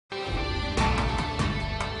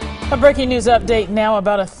A breaking news update now.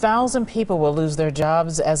 About 1,000 people will lose their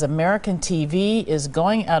jobs as American TV is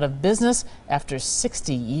going out of business after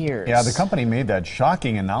 60 years. Yeah, the company made that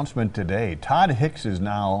shocking announcement today. Todd Hicks is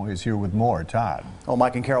here with more. Todd. Oh,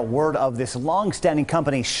 Mike and Carol, word of this long-standing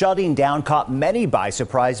company shutting down caught many by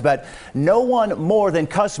surprise, but no one more than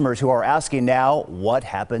customers who are asking now, what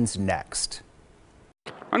happens next?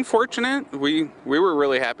 Unfortunate. We were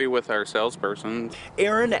really happy with our salesperson.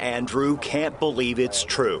 Aaron Andrew can't believe it's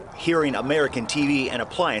true. Hearing American TV and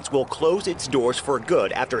Appliance will close its doors for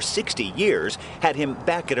good after 60 years had him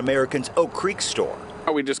back at American's Oak Creek store.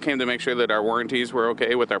 We just came to make sure that our warranties were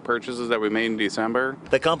okay with our purchases that we made in December.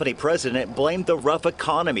 The company president blamed the rough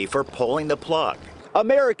economy for pulling the plug.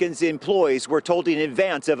 American's employees were told in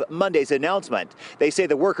advance of Monday's announcement. They say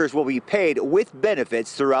the workers will be paid with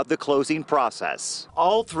benefits throughout the closing process.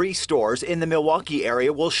 All 3 stores in the Milwaukee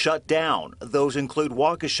area will shut down. Those include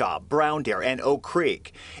Waukesha, Browndare, and Oak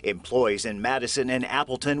Creek. Employees in Madison and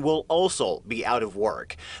Appleton will also be out of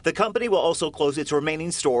work. The company will also close its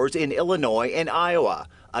remaining stores in Illinois and Iowa.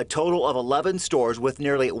 A total of 11 stores with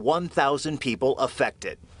nearly 1,000 people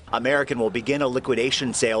affected. American will begin a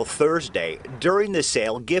liquidation sale Thursday. During the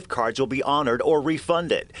sale, gift cards will be honored or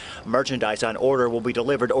refunded. Merchandise on order will be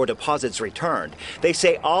delivered or deposits returned. They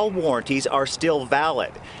say all warranties are still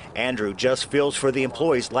valid. Andrew just feels for the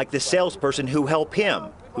employees like the salesperson who helped him,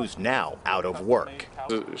 who's now out of work.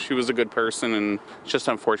 She was a good person, and it's just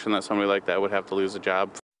unfortunate that somebody like that would have to lose a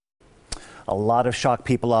job. A lot of shocked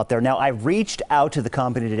people out there. Now, I reached out to the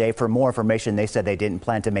company today for more information. They said they didn't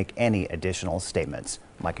plan to make any additional statements.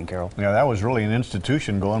 Mike and Carol. Yeah, that was really an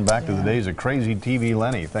institution going back to the days of Crazy TV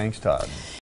Lenny. Thanks, Todd.